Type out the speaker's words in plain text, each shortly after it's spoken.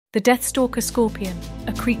The Deathstalker Scorpion,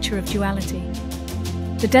 a creature of duality.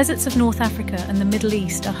 The deserts of North Africa and the Middle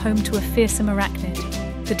East are home to a fearsome arachnid,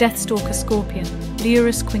 the Deathstalker Scorpion,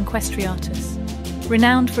 Lyrus quinquestriatus.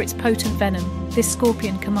 Renowned for its potent venom, this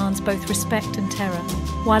scorpion commands both respect and terror.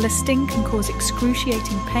 While a sting can cause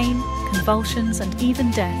excruciating pain, convulsions, and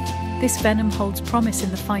even death, this venom holds promise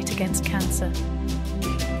in the fight against cancer.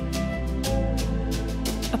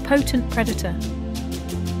 A potent predator.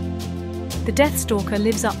 The Deathstalker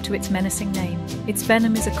lives up to its menacing name. Its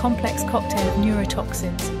venom is a complex cocktail of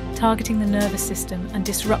neurotoxins, targeting the nervous system and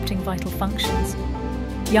disrupting vital functions.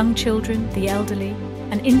 Young children, the elderly,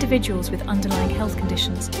 and individuals with underlying health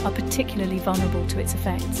conditions are particularly vulnerable to its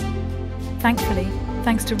effects. Thankfully,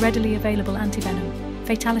 thanks to readily available antivenom,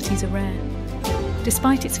 fatalities are rare.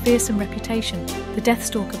 Despite its fearsome reputation, the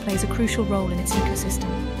Deathstalker plays a crucial role in its ecosystem.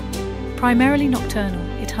 Primarily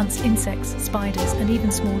nocturnal, it hunts insects, spiders, and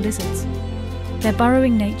even small lizards. Their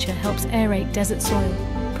burrowing nature helps aerate desert soil,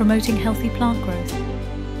 promoting healthy plant growth.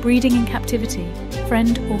 Breeding in captivity,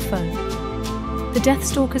 friend or foe. The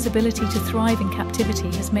Deathstalker's ability to thrive in captivity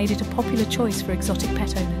has made it a popular choice for exotic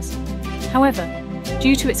pet owners. However,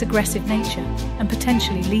 due to its aggressive nature and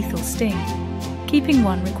potentially lethal sting, keeping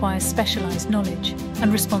one requires specialized knowledge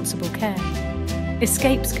and responsible care.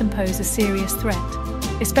 Escapes can pose a serious threat,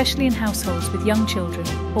 especially in households with young children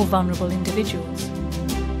or vulnerable individuals.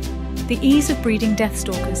 The ease of breeding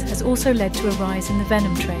Deathstalkers has also led to a rise in the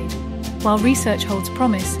venom trade. While research holds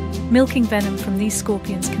promise, milking venom from these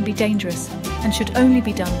scorpions can be dangerous and should only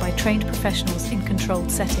be done by trained professionals in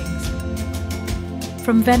controlled settings.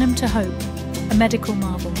 From venom to hope, a medical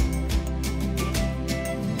marvel.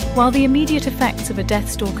 While the immediate effects of a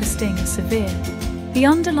Deathstalker sting are severe, the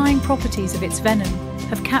underlying properties of its venom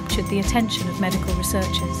have captured the attention of medical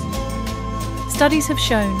researchers. Studies have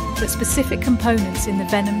shown that specific components in the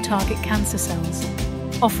venom target cancer cells,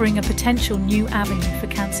 offering a potential new avenue for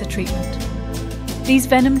cancer treatment. These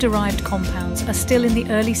venom-derived compounds are still in the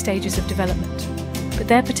early stages of development, but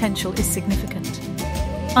their potential is significant.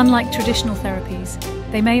 Unlike traditional therapies,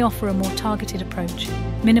 they may offer a more targeted approach,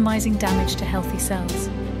 minimizing damage to healthy cells.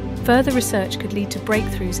 Further research could lead to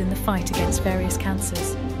breakthroughs in the fight against various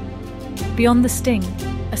cancers. Beyond the sting,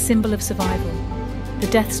 a symbol of survival, the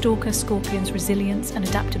Deathstalker Scorpion's resilience and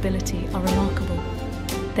adaptability are remarkable.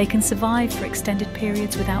 They can survive for extended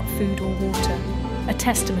periods without food or water, a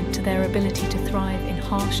testament to their ability to thrive in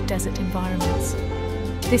harsh desert environments.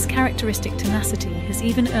 This characteristic tenacity has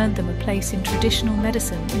even earned them a place in traditional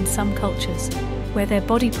medicine in some cultures, where their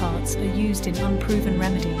body parts are used in unproven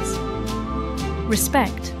remedies.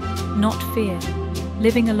 Respect, not fear,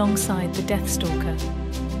 living alongside the Deathstalker.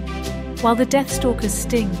 While the Deathstalker's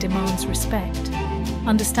sting demands respect,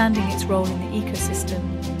 understanding its role in the ecosystem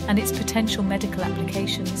and its potential medical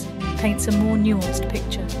applications paints a more nuanced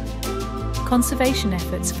picture. Conservation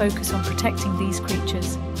efforts focus on protecting these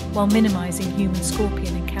creatures while minimizing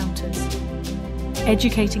human-scorpion encounters.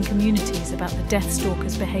 Educating communities about the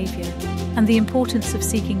Deathstalker's behavior and the importance of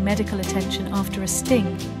seeking medical attention after a sting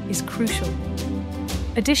is crucial.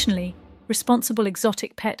 Additionally, responsible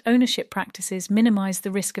exotic pet ownership practices minimize the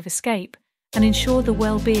risk of escape and ensure the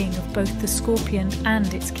well-being of both the scorpion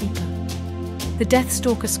and its keeper. The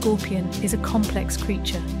Deathstalker Scorpion is a complex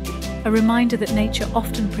creature, a reminder that nature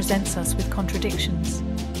often presents us with contradictions.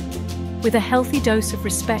 With a healthy dose of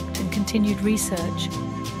respect and continued research,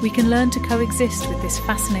 we can learn to coexist with this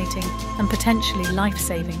fascinating and potentially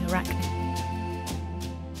life-saving arachnid.